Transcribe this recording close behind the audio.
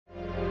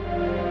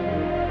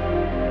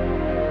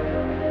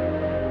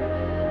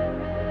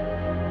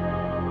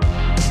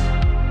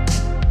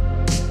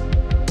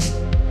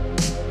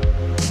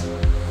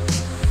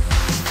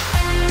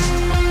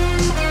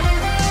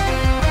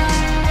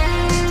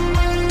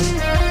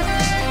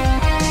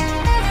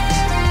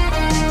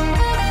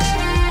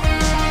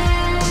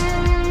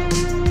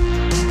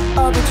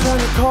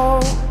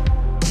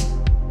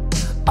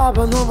I've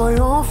been on my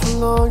own for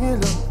long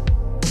enough.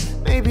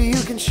 Maybe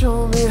you can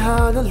show me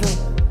how to love.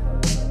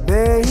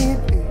 Maybe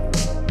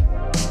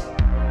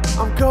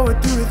I'm going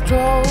through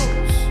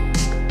withdrawals.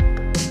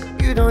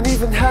 You don't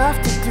even have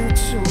to do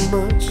too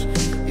much.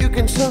 You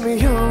can turn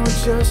me on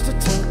with just a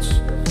touch,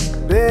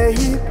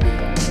 baby.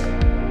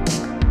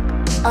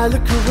 I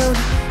look around,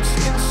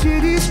 seeing the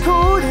city's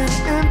cold and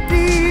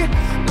empty.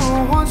 No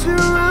one's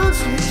around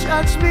to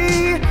judge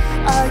me.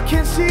 I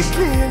can see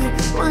clearly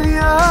when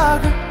you're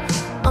gone.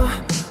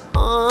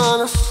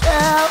 I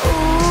said,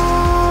 ooh,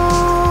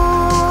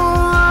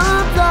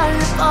 I'm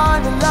blinded by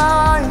the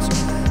lights.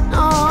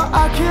 No,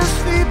 I can't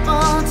sleep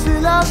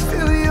until I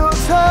feel your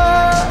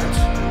touch.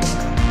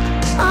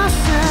 I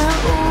said,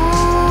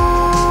 ooh,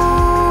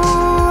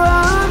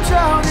 I'm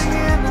drowning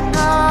in the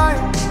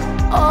night.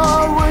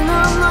 Oh, when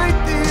I'm like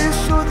this,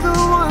 you're the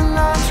one I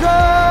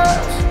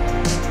trust.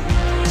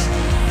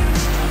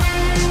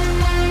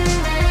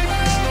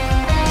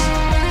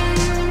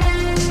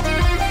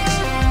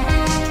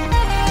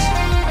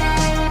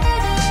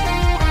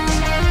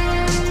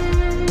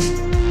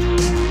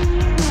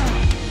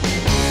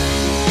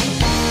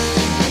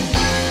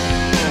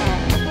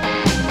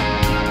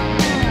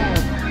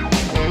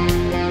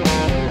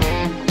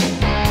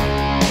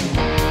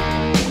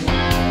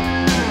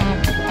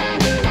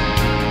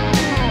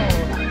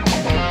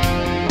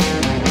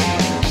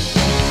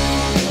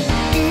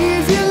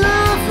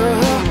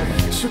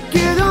 So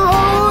get a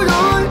hold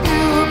on,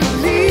 you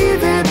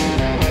believe it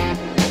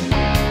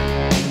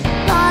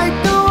like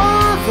no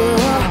other.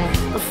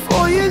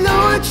 Before you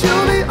know it,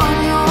 you'll be on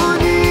your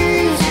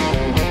knees.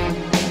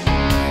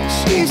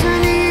 She's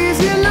an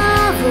easy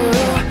lover,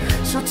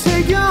 so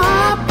take your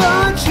heart,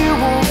 but you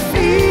won't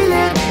feel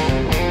it.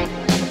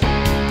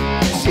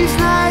 She's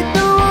like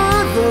no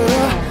other,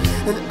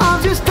 and I'm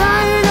just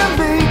trying to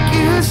make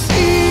you see.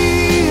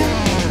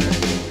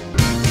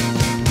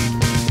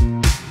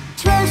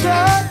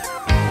 Treasure,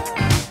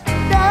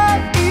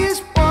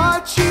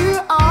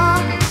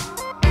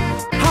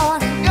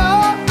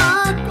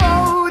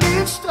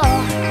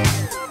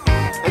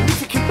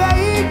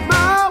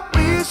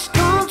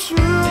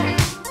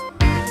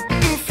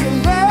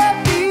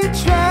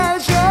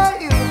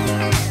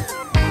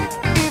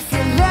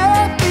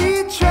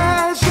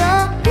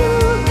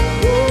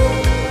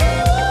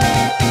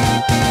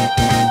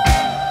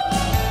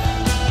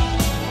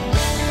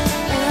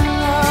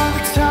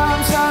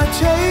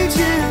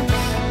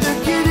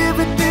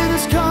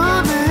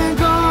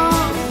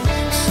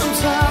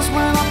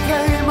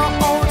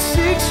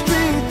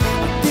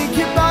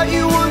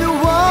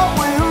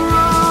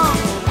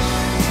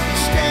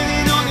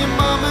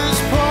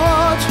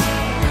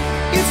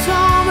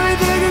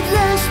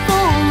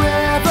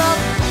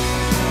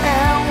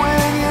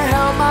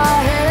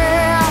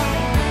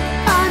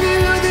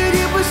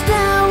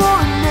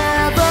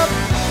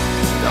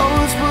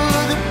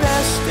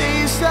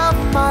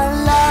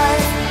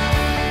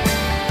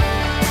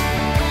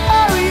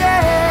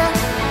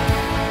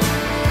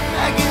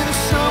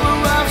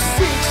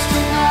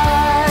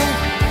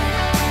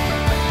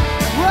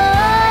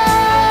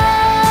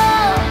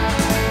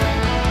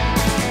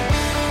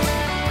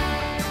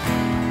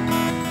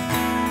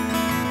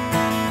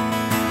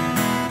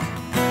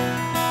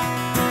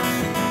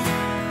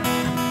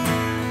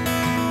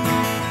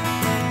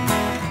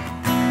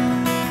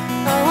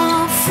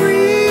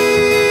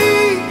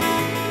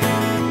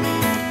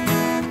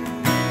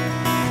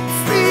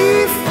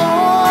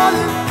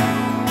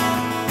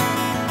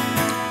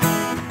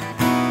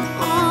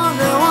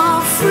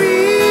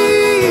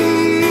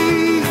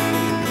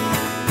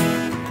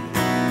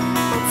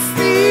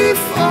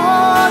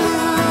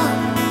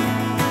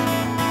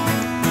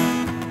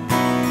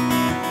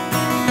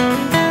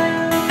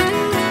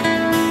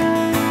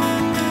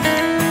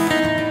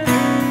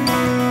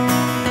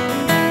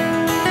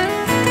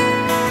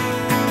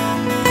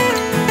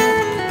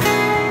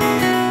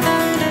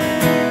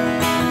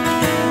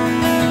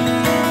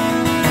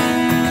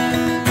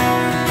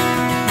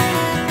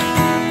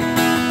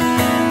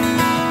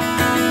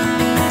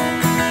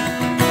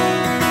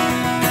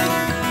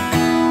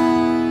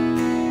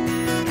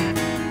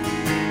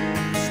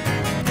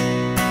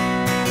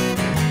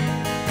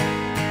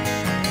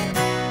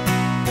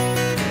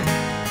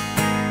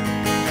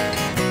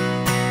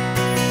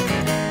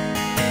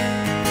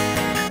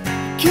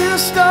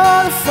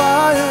 start a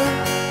fire.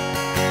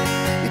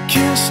 You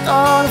can't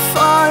start a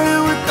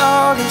fire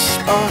without a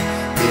spark.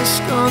 This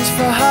gun's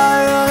for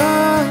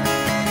hire,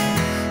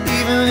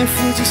 even if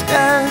we're just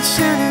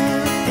dancing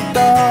in the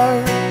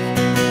dark.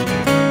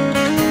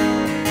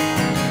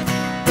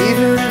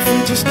 Even if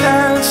we're just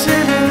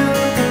dancing in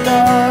the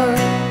dark.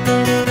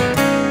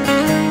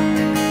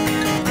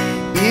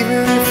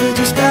 Even if we're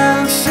just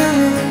dancing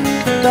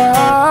in the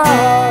dark.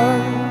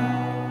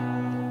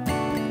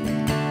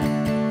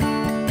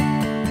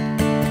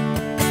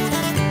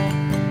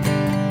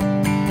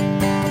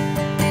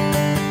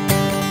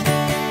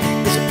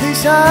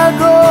 I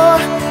go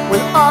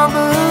when I'm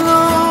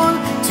alone,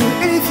 do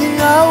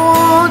anything I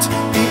want,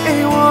 be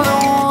anyone I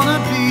wanna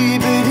be,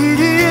 but it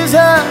is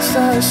as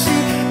I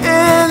see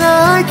and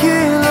I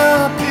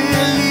cannot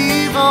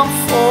believe I'm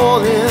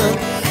falling.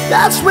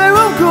 That's where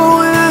I'm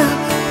going.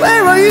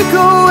 Where are you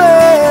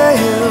going?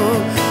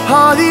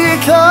 Hardy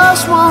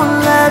class won't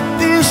let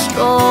this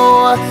go.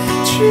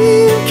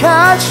 Dream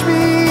catch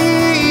me,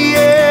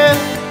 yeah.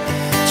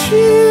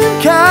 Dream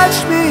catch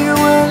me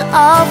when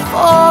I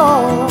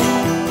fall,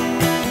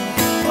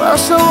 or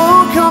else I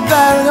won't come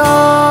back at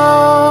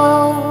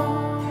all.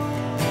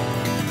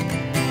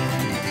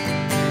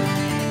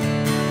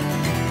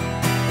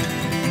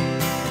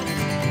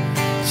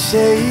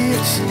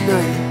 Save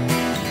tonight,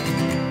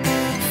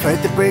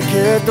 fight the break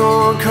of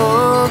dawn,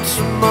 come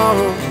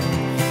tomorrow.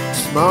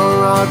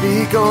 Tomorrow I'll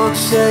be gone,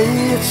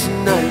 save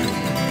tonight,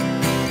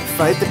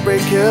 fight the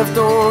break of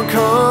dawn,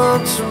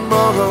 come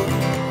tomorrow.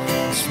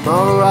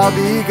 Tomorrow I'll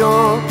be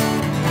gone.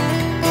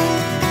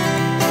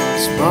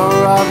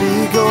 Tomorrow I'll be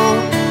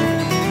gone.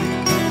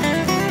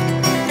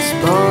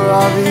 Tomorrow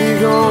I'll be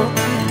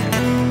gone.